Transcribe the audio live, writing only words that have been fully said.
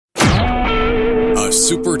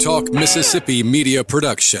SuperTalk Mississippi Media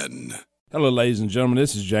production. Hello, ladies and gentlemen.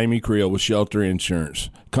 This is Jamie Creel with Shelter Insurance.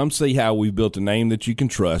 Come see how we've built a name that you can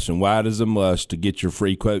trust and why it is a must to get your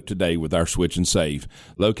free quote today with our Switch and Save.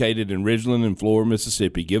 Located in Ridgeland and Flora,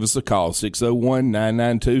 Mississippi. Give us a call,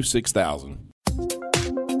 601-992-6000.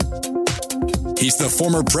 He's the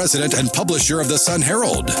former president and publisher of the Sun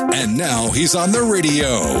Herald, and now he's on the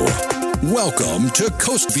radio. Welcome to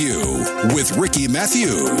Coast View with Ricky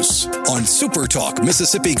Mathews on SuperTalk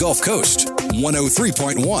Mississippi Gulf Coast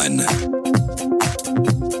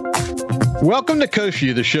 103.1. Welcome to Coast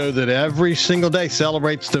View, the show that every single day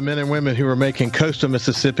celebrates the men and women who are making coastal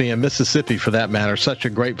Mississippi, and Mississippi for that matter, such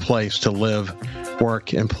a great place to live,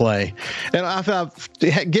 work, and play. And I've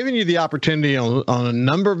given you the opportunity on a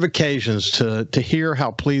number of occasions to hear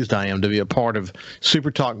how pleased I am to be a part of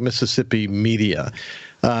SuperTalk Mississippi Media.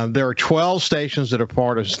 There are 12 stations that are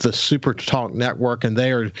part of the SuperTalk network, and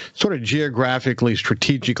they are sort of geographically,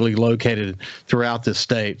 strategically located throughout the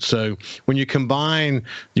state. So when you combine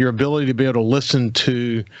your ability to be able to listen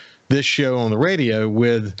to this show on the radio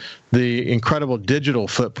with the incredible digital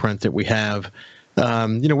footprint that we have,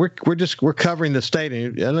 we're covering the state,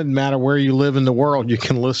 and it doesn't matter where you live in the world, you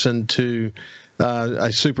can listen to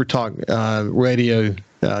a SuperTalk radio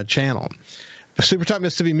channel. SuperTalk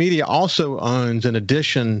Mississippi Media also owns, in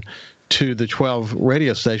addition to the 12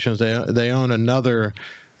 radio stations, they own another,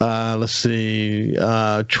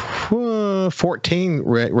 14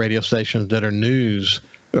 radio stations that are news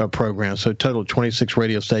programs. So a total of 26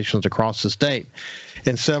 radio stations across the state,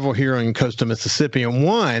 and several here in coastal Mississippi. And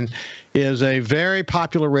one is a very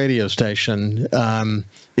popular radio station.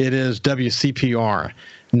 It is WCPR.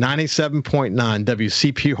 97.9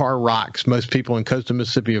 WCPR rocks. Most people in coastal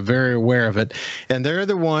Mississippi are very aware of it. And they're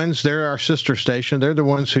our sister station. They're the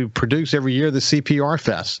ones who produce every year the CPR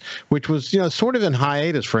Fest, which was, sort of in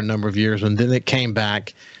hiatus for a number of years, and then it came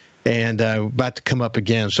back and about to come up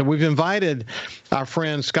again. So we've invited our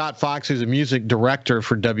friend Scot Fox, who's a music director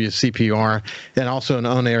for WCPR and also an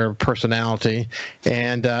on-air personality.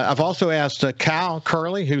 And I've also asked Cal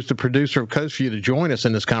Curley, who's the producer of Coast View, to join us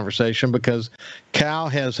in this conversation, because Cal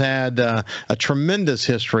has had a tremendous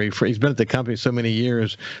history. He's been at the company so many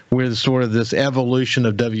years with sort of this evolution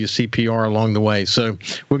of WCPR along the way. So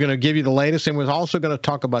we're going to give you the latest, and we're also going to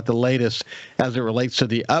talk about the latest as it relates to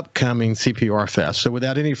the upcoming CPR Fest. So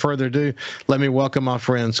without any further ado, let me welcome my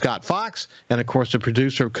friend Scot Fox, and of course the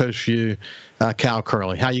producer of Coast View, Cal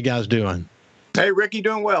Curley. How you guys doing? Hey, Ricky,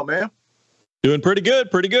 doing well, man. Doing pretty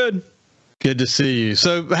good. Good to see you.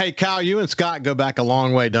 So, hey, Cal, you and Scott go back a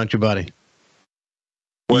long way, don't you, buddy?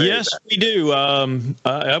 Yes, we do.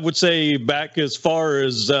 I would say back as far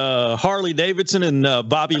as Harley Davidson and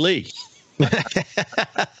Bobby Lee.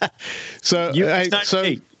 So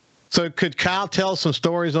could Kyle tell some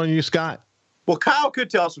stories on you, Scott? Well, Kyle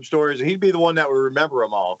could tell some stories, and he'd be the one that would remember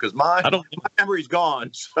them all, because my memory's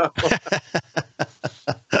gone. So.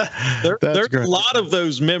 There's a lot of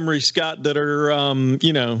those memories, Scott, that are,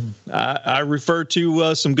 I refer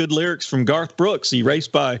to some good lyrics from Garth Brooks,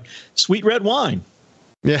 erased by Sweet Red Wine.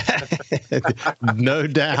 Yeah, no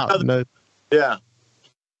doubt. Yeah.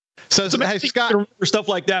 So hey, Scott, can remember stuff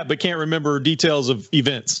like that, but can't remember details of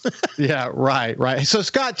events. Yeah, right. So,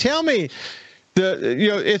 Scott, tell me.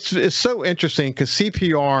 It's so interesting because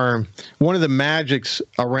CPR, one of the magics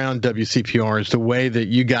around WCPR is the way that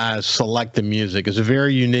you guys select the music. It's a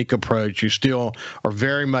very unique approach. You still are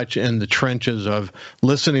very much in the trenches of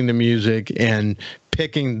listening to music and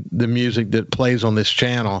picking the music that plays on this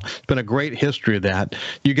channel. It's been a great history of that.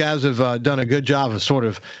 You guys have done a good job of sort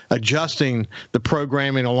of adjusting the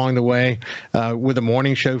programming along the way with a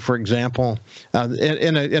morning show, for example.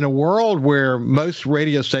 In a world where most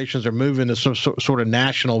radio stations are moving to some sort of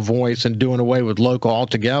national voice and doing away with local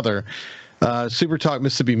altogether, SuperTalk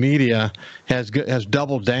Mississippi Media has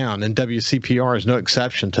doubled down, and WCPR is no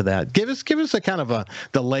exception to that. Give us a kind of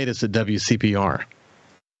the latest at WCPR.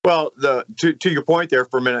 Well, to your point there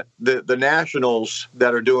for a minute, the nationals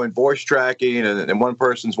that are doing voice tracking and one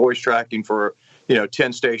person's voice tracking for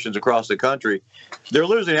 10 stations across the country, they're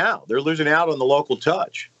losing out. They're losing out on the local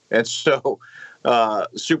touch. And so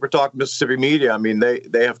SuperTalk Mississippi Media, I mean,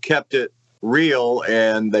 they have kept it real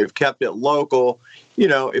and they've kept it local.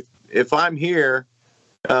 If I'm here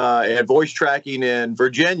and voice tracking in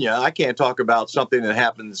Virginia, I can't talk about something that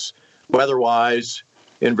happens weather-wise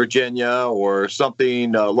in Virginia or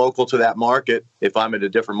something local to that market if I'm in a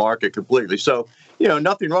different market completely. So,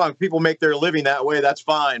 nothing wrong. People make their living that way. That's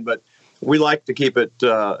fine. But we like to keep it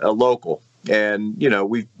local. And,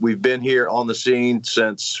 we've been here on the scene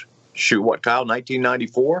since, Kyle,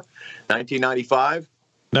 1994, 1995.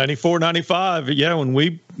 94, 95. Yeah, when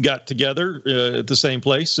we got together at the same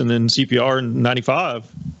place, and then CPR in 95.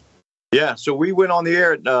 Yeah, so we went on the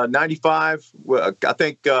air at 95. I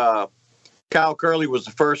think Kyle Curley was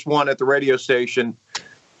the first one at the radio station.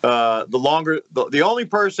 The only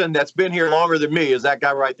person that's been here longer than me is that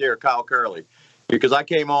guy right there, Kyle Curley, because I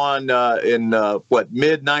came on in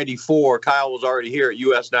mid 94. Kyle was already here at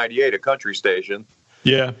US 98, a country station.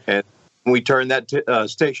 Yeah, and we turned that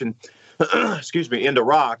station, into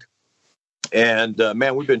rock. And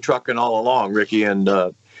man, we've been trucking all along, Ricky. And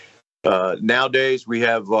nowadays we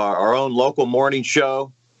have our own local morning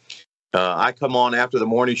show. I come on after the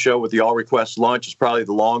morning show with the All Request Lunch. It's probably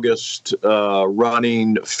the longest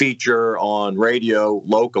running feature on radio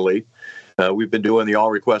locally. We've been doing the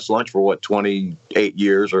All Request Lunch for 28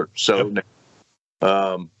 years or so.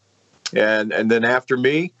 Yep. And then after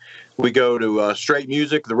me, we go to straight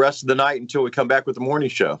music the rest of the night until we come back with the morning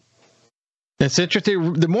show. It's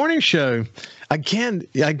interesting. The morning show, again,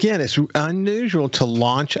 it's unusual to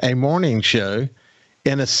launch a morning show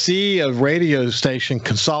in a sea of radio station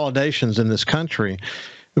consolidations in this country.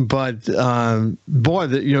 But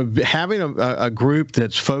having a group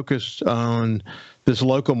that's focused on this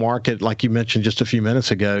local market, like you mentioned just a few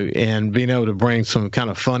minutes ago, and being able to bring some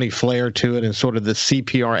kind of funny flair to it and sort of the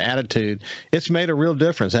CPR attitude, it's made a real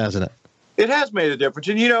difference, hasn't it? It has made a difference.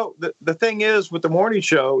 And, the thing is with the morning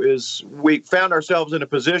show is we found ourselves in a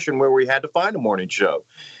position where we had to find a morning show.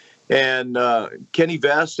 And Kenny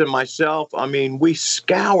Vest and myself, we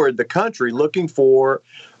scoured the country looking for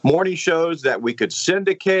morning shows that we could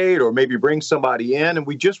syndicate or maybe bring somebody in. And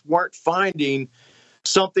we just weren't finding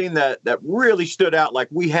something that really stood out like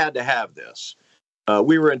we had to have this.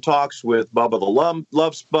 We were in talks with Bubba the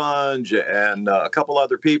Love Sponge and a couple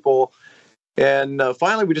other people. And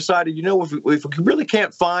finally, we decided, if we really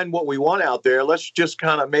can't find what we want out there, let's just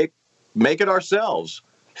kind of make it ourselves.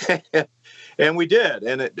 And we did,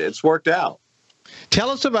 and it's worked out. Tell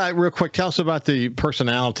us about the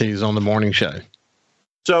personalities on the morning show.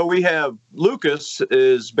 So we have Lucas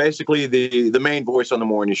is basically the main voice on the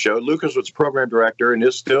morning show. Lucas was program director and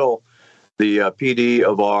is still the PD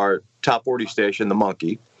of our top 40 station, The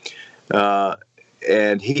Monkey.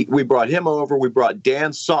 And we brought him over. We brought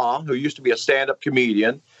Dan Saw, who used to be a stand-up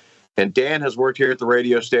comedian. And Dan has worked here at the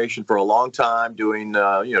radio station for a long time doing,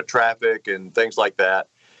 traffic and things like that,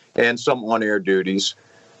 and some on-air duties.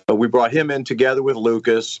 We brought him in together with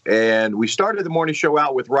Lucas, and we started the morning show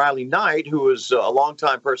out with Riley Knight, who is a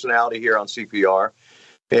longtime personality here on CPR.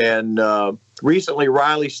 And recently,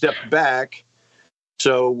 Riley stepped back.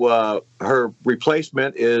 So her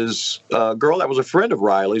replacement is a girl that was a friend of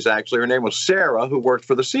Riley's, actually. Her name was Sarah, who worked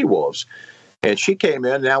for the Seawolves. And she came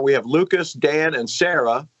in. Now we have Lucas, Dan, and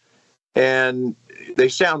Sarah. And they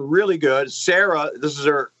sound really good. Sarah, this is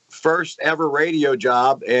her first ever radio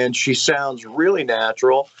job, and she sounds really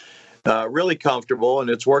natural, really comfortable, and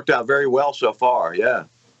it's worked out very well so far. Yeah.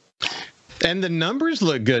 And the numbers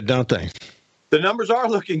look good, don't they? The numbers are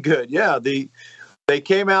looking good. Yeah. They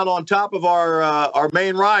came out on top of our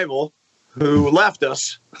main rival, who left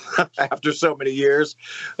us after so many years.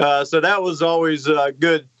 So that was always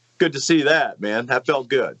good to see that, man. That felt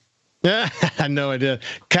good. Yeah, I know it did.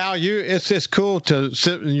 Kyle, it's cool to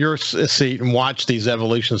sit in your seat and watch these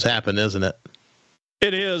evolutions happen, isn't it?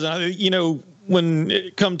 It is. When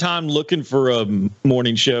it come time looking for a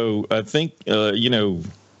morning show, I think,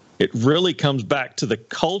 it really comes back to the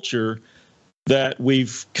culture that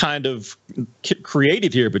we've kind of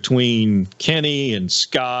created here between Kenny and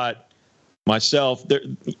Scott, myself.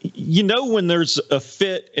 When there's a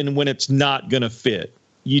fit and when it's not going to fit.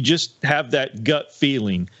 You just have that gut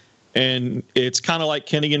feeling. And it's kind of like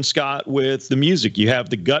Kenny and Scott with the music. You have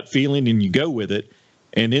the gut feeling and you go with it.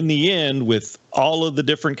 And in the end, with all of the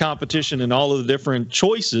different competition and all of the different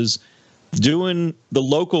choices, doing the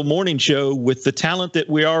local morning show with the talent that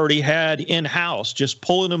we already had in-house, just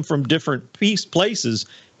pulling them from different places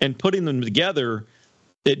and putting them together,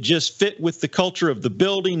 it just fit with the culture of the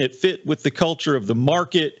building. It fit with the culture of the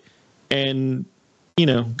market. And,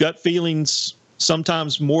 gut feelings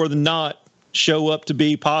sometimes more than not show up to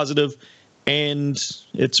be positive, and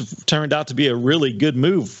it's turned out to be a really good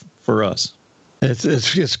move for us.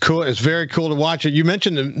 It's cool. It's very cool to watch it. You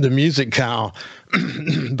mentioned the music, Kyle,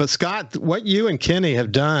 but Scott, what you and Kenny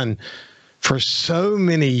have done for so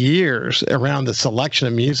many years around the selection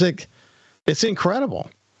of music, it's incredible.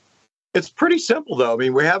 It's pretty simple, though.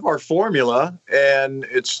 We have our formula, and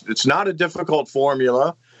it's not a difficult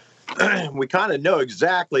formula. We kind of know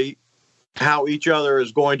exactly how each other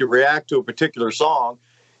is going to react to a particular song.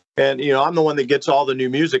 And, I'm the one that gets all the new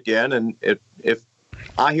music in. And if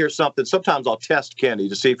I hear something, sometimes I'll test Kenny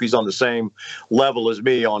to see if he's on the same level as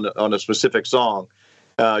me on a specific song,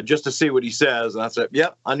 just to see what he says. And I said,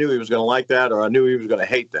 yep, I knew he was going to like that, or I knew he was going to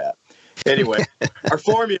hate that. Anyway, our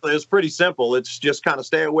formula is pretty simple. It's just kind of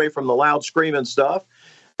stay away from the loud screaming stuff.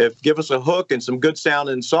 Give us a hook and some good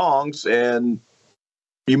sounding songs, and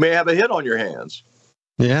you may have a hit on your hands.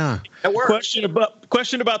 Yeah. Question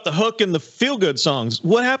about the hook and the feel good songs.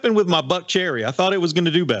 What happened with my Buck Cherry? I thought it was going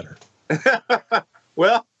to do better.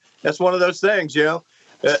 Well, that's one of those things,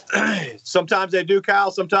 sometimes they do,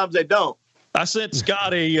 Kyle. Sometimes they don't. I sent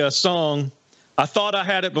Scott a song. I thought I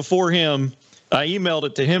had it before him. I emailed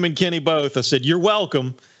it to him and Kenny both. I said, "You're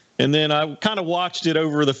welcome." And then I kind of watched it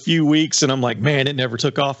over the few weeks, and I'm like, man, it never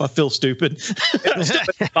took off. I feel stupid.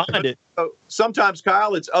 Find it. Sometimes,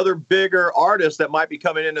 Kyle, it's other bigger artists that might be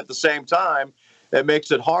coming in at the same time that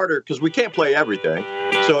makes it harder because we can't play everything.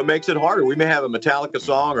 So it makes it harder. We may have a Metallica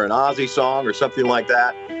song or an Ozzy song or something like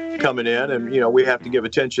that coming in, and, we have to give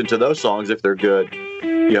attention to those songs if they're good,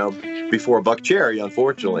 before Buck Cherry,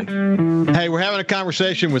 unfortunately. Hey, we're having a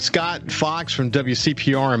conversation with Scot Fox from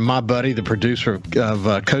WCPR and my buddy, the producer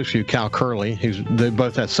of Coast View, Cal Curley. They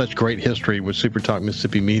both had such great history with SuperTalk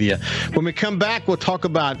Mississippi Media. When we come back, we'll talk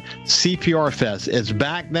about CPR Fest. It's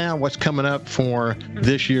back now. What's coming up for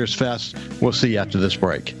this year's fest? We'll see you after this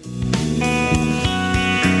break.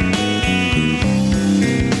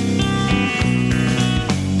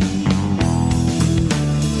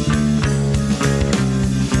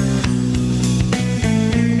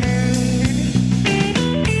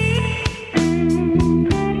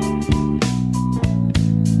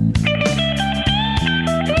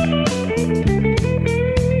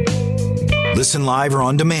 Listen live or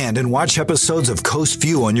on demand and watch episodes of Coast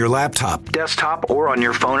View on your laptop, desktop, or on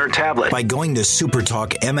your phone or tablet by going to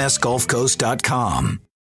supertalkmsgulfcoast.com.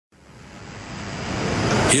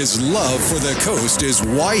 His love for the coast is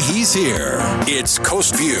why he's here. It's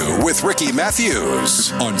Coast View with Ricky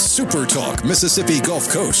Mathews on SuperTalk Mississippi Gulf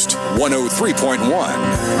Coast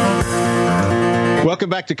 103.1. Welcome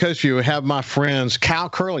back to Coast View. We have my friends Cal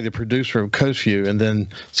Curley, the producer of Coast View, and then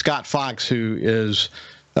Scot Fox, who is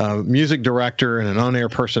music director and an on-air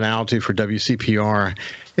personality for WCPR.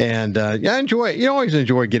 And I always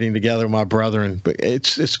enjoy getting together with my brother. But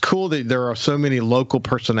it's cool that there are so many local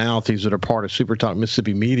personalities that are part of SuperTalk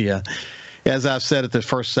Mississippi Media. As I've said at the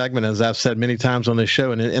first segment, as I've said many times on this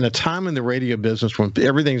show, and in a time in the radio business when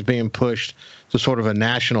everything's being pushed to sort of a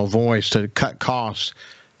national voice to cut costs,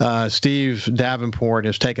 Steve Davenport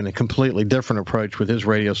has taken a completely different approach with his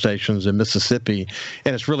radio stations in Mississippi,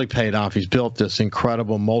 and it's really paid off. He's built this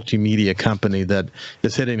incredible multimedia company that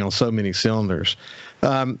is hitting on so many cylinders.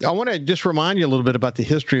 I want to just remind you a little bit about the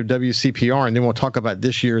history of WCPR, and then we'll talk about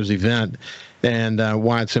this year's event and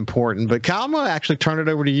why it's important. But Kyle, I'm going to actually turn it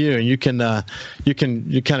over to you, and you kind of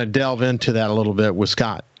delve into that a little bit with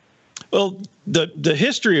Scott. Well, the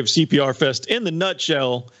history of CPR Fest in the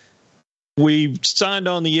nutshell. We signed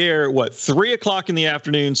on the air at 3 o'clock in the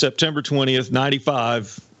afternoon, September 20th,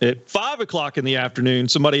 95. At 5 o'clock in the afternoon,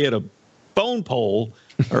 somebody hit a phone pole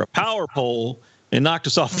or a power pole and knocked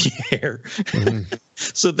us off the air. Mm-hmm.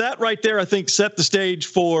 So that right there, I think, set the stage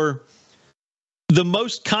for the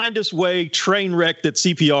most kindest way train wreck that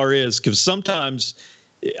CPR is. Because sometimes,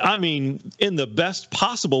 in the best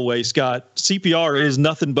possible way, Scott, CPR is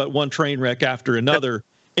nothing but one train wreck after another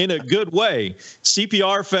in a good way.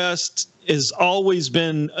 CPR Fest has always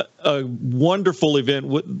been a wonderful event.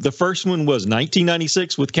 The first one was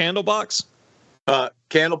 1996 with Candlebox.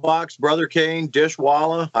 Candlebox, Brother Kane,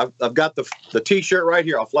 Dishwalla. I've got the T-shirt right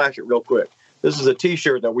here. I'll flash it real quick. This is a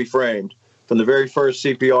T-shirt that we framed from the very first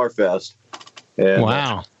CPR Fest. And,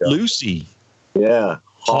 wow. Lucy. Yeah.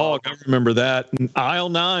 Hog, I remember that. And Aisle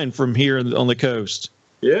 9 from here on the coast.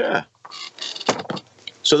 Yeah.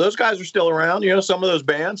 So those guys are still around. Some of those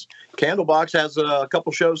bands. Candlebox has a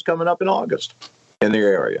couple shows coming up in August in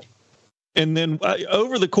their area. And then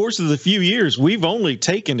over the course of the few years, we've only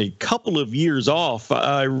taken a couple of years off.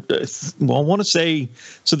 I want to say,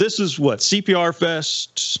 so this is what, CPR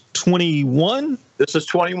Fest 21? This is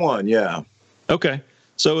 21, yeah. Okay.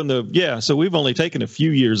 So so we've only taken a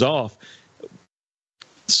few years off.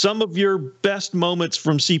 Some of your best moments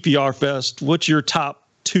from CPR Fest, what's your top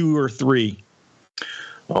 2 or 3?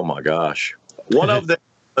 Oh my gosh. One of them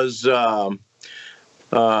was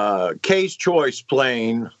Kay's Choice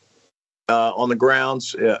playing on the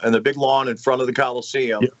grounds in the big lawn in front of the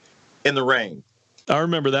Coliseum in the rain. I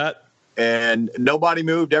remember that. And nobody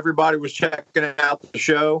moved. Everybody was checking out the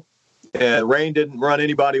show. And rain didn't run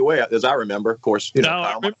anybody away, as I remember. Of course,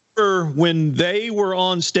 I remember when they were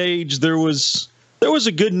on stage, there was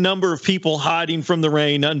a good number of people hiding from the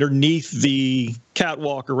rain underneath the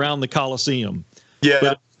catwalk around the Coliseum. Yeah.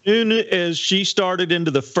 But as soon as she started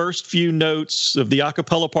into the first few notes of the a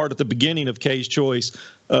cappella part at the beginning of Kay's choice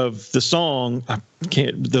of the song,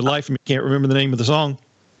 the life of me can't remember the name of the song,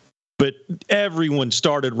 but everyone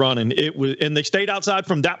started running. And they stayed outside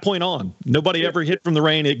from that point on. Nobody ever hid from the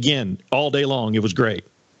rain again all day long. It was great.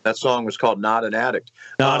 That song was called Not an Addict.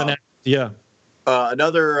 Not an Addict, yeah.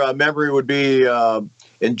 Another memory would be,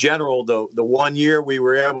 in general, the 1 year we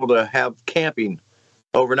were able to have camping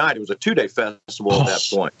overnight. It was a 2-day festival at that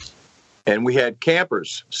point. And we had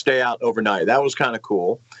campers stay out overnight. That was kind of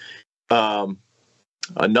cool.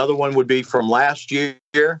 Another one would be from last year.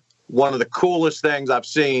 One of the coolest things I've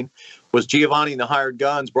seen was Giovanni and the Hired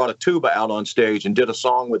Guns brought a tuba out on stage and did a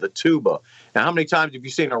song with a tuba. Now, how many times have you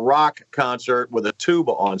seen a rock concert with a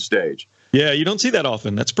tuba on stage? Yeah, you don't see that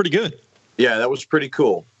often. That's pretty good. Yeah, that was pretty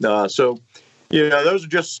cool. So, those are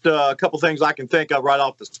just a couple things I can think of right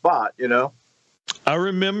off the spot, I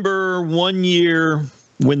remember one year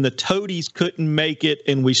when the Toadies couldn't make it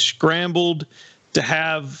and we scrambled to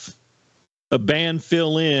have a band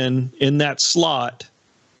fill in that slot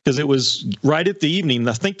because it was right at the evening.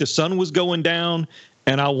 I think the sun was going down,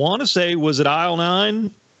 and I want to say, was it Aisle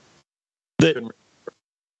 9?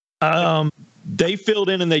 That they filled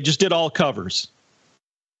in and they just did all covers.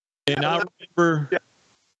 And I remember,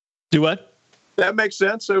 do what? That makes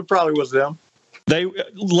sense. It probably was them. They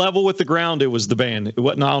Level with the Ground. It was the band. It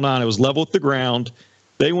wasn't Aisle 9. It was Level with the Ground.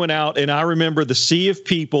 They went out, and I remember the sea of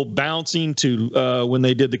people bouncing to when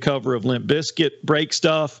they did the cover of Limp Bizkit, Break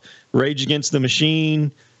Stuff, Rage Against the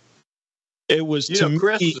Machine. It was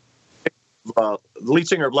Chris, the lead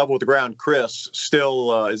singer of Level with the Ground, Chris,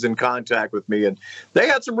 still is in contact with me, and they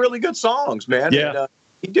had some really good songs, man. Yeah,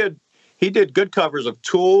 and, he did good covers of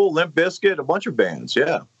Tool, Limp Bizkit, a bunch of bands.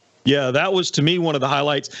 Yeah. Yeah, that was to me one of the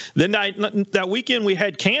highlights. Then that weekend we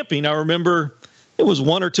had camping. I remember it was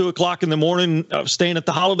 1 or 2 o'clock in the morning. I was staying at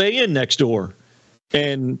the Holiday Inn next door,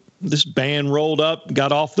 and this band rolled up,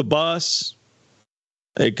 got off the bus.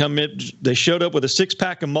 They come in. They showed up with a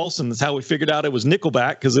 6-pack of Molson. That's how we figured out it was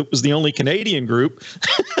Nickelback because it was the only Canadian group.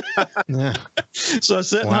 Yeah. So I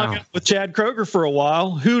sat and hung out with Chad Kroger for a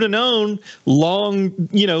while. Who'd have known long,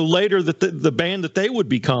 later that the band that they would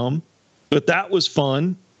become. But that was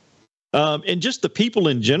fun. And just the people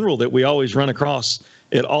in general that we always run across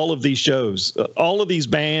at all of these shows. All of these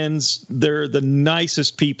bands, they're the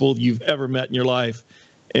nicest people you've ever met in your life.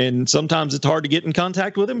 And sometimes it's hard to get in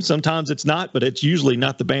contact with them. Sometimes it's not, but it's usually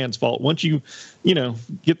not the band's fault. Once you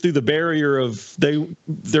get through the barrier of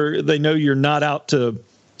they know you're not out to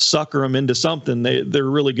sucker them into something. They're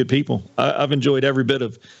really good people. I've enjoyed every bit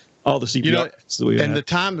of all the CPR that we and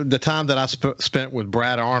had. the time that I spent with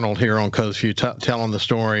Brad Arnold here on Coast View, telling the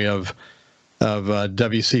story of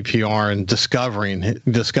WCPR and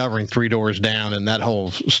discovering Three Doors Down and that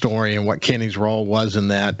whole story and what Kenny's role was in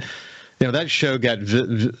that. That show got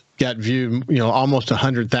viewed, almost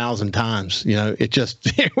 100,000 times.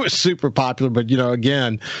 It was super popular. But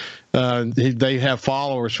again, they have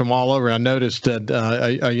followers from all over. I noticed that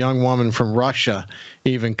a young woman from Russia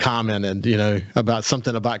even commented, about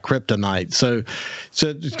something about kryptonite. So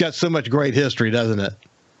it's got so much great history, doesn't it?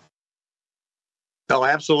 Oh,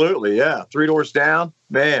 absolutely, yeah. Three Doors Down,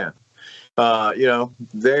 man.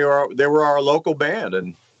 They were our local band,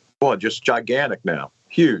 and boy, just gigantic now,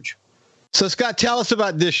 huge. So, Scott, tell us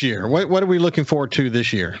about this year. What are we looking forward to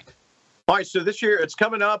this year? All right, so this year it's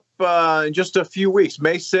coming up in just a few weeks,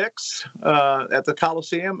 May 6th at the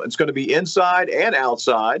Coliseum. It's going to be inside and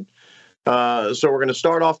outside. So we're going to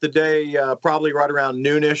start off the day probably right around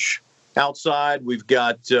noonish outside. We've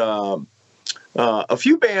got a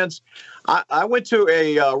few bands. I went to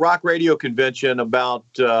a rock radio convention about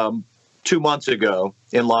 2 months ago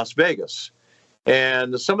in Las Vegas.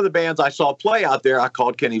 And some of the bands I saw play out there, I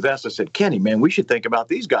called Kenny Vest. I said, Kenny, man, we should think about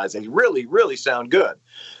these guys. They really, really sound good.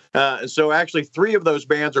 And so actually 3 of those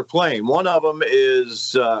bands are playing. One of them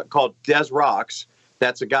is called Des Rocks.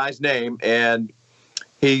 That's a guy's name. And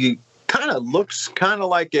he kind of looks kind of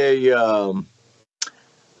like a,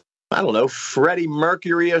 Freddie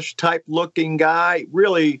Mercury-ish type looking guy.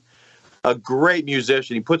 Really a great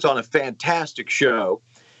musician. He puts on a fantastic show.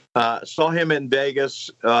 Saw him in Vegas.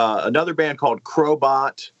 Another band called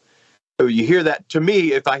Crowbot. You hear that, to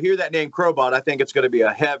me, if I hear that name Crowbot, I think it's going to be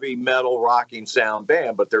a heavy metal rocking sound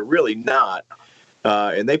band, but they're really not.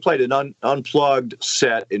 And they played an unplugged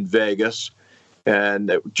set in Vegas, and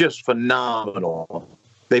it was just phenomenal.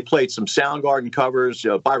 They played some Soundgarden covers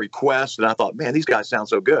by request, and I thought, man, these guys sound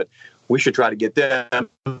so good. We should try to get them.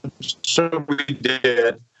 So we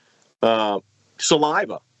did.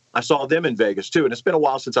 Saliva. I saw them in Vegas too, and it's been a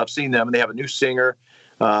while since I've seen them. And they have a new singer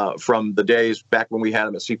from the days back when we had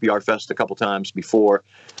them at CPR Fest a couple times before.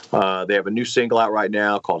 They have a new single out right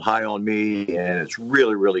now called "High on Me," and it's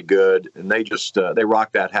really, really good. And they just they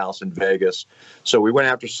rock that house in Vegas. So we went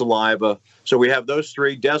after Saliva. So we have those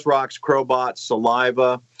three: Des Rocks, Crowbot,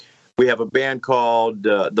 Saliva. We have a band called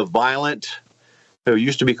The Violent, who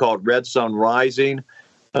used to be called Red Sun Rising.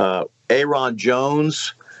 Aaron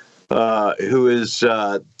Jones, who is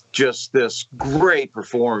just this great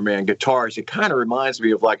performer, man, guitarist. It kind of reminds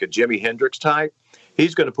me of like a Jimi Hendrix type.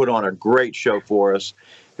 He's going to put on a great show for us.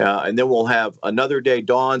 And then we'll have Another Day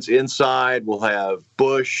Dawns inside. We'll have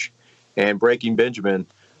Bush and Breaking Benjamin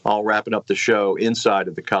all wrapping up the show inside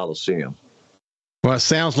of the Coliseum. Well, it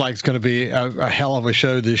sounds like it's going to be a hell of a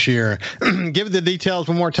show this year. Give the details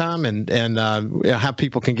one more time and how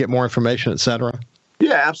people can get more information, et cetera.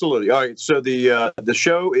 Yeah, absolutely. All right. So the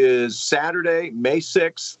show is Saturday, May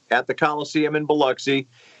 6th at the Coliseum in Biloxi.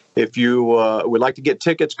 If you would like to get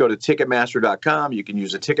tickets, go to Ticketmaster.com. You can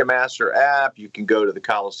use the Ticketmaster app. You can go to the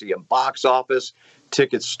Coliseum box office.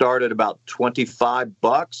 Tickets start at about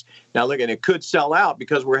 $25. Now, look, and it could sell out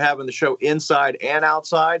because we're having the show inside and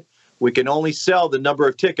outside. We can only sell the number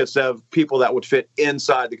of tickets of people that would fit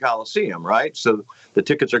inside the Coliseum, right? So the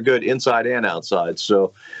tickets are good inside and outside.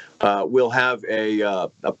 So we'll have a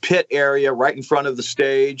pit area right in front of the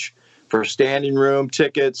stage for standing room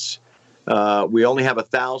tickets. We only have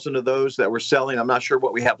 1,000 of those that we're selling. I'm not sure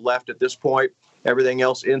what we have left at this point. Everything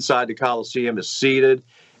else inside the Coliseum is seated.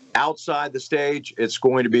 Outside the stage, it's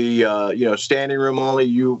going to be standing room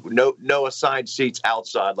only. No assigned seats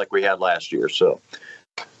outside like we had last year. So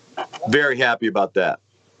very happy about that.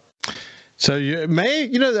 So May,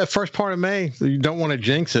 the first part of May, you don't want to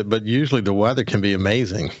jinx it, but usually the weather can be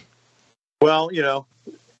amazing. Well,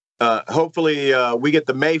 hopefully we get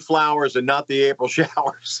the May flowers and not the April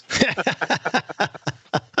showers.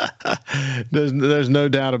 There's no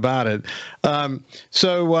doubt about it.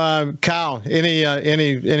 So Kyle,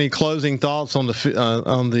 any closing thoughts on the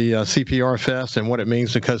CPR Fest and what it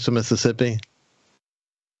means to coastal Mississippi?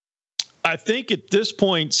 I think at this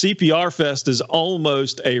point, CPR Fest is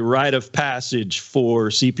almost a rite of passage for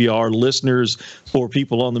CPR listeners, for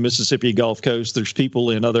people on the Mississippi Gulf Coast. There's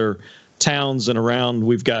people in other towns and around.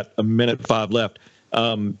 We've got 1:05 left.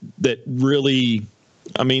 That really,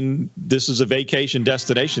 this is a vacation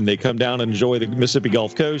destination. They come down and enjoy the Mississippi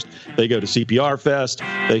Gulf Coast. They go to CPR Fest.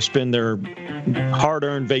 They spend their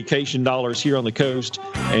hard-earned vacation dollars here on the coast.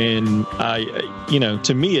 And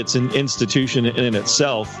to me, it's an institution in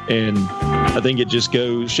itself. And I think it just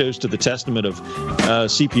shows to the testament of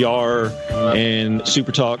CPR and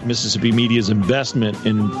SuperTalk Mississippi Media's investment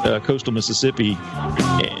in coastal Mississippi.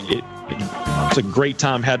 It's a great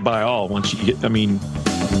time had by all. Once you get, I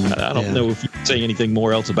don't know if you can say anything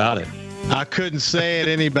more else about it. I couldn't say it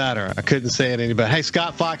any better. Hey,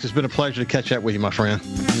 Scot Fox, it's been a pleasure to catch up with you, my friend.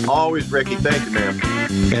 Always, Ricky. Thank you,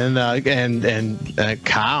 man. And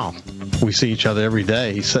Kyle, we see each other every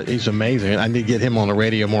day. He's amazing. I need to get him on the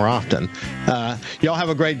radio more often. Y'all have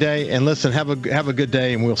a great day, and listen, have a good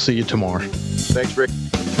day, and we'll see you tomorrow. Thanks, Rick.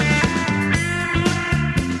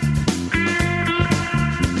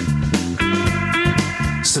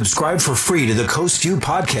 Subscribe for free to the Coast View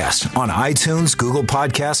podcast on iTunes, Google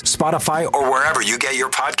Podcasts, Spotify, or wherever you get your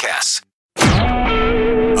podcasts.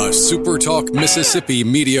 A SuperTalk Mississippi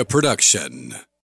Media production.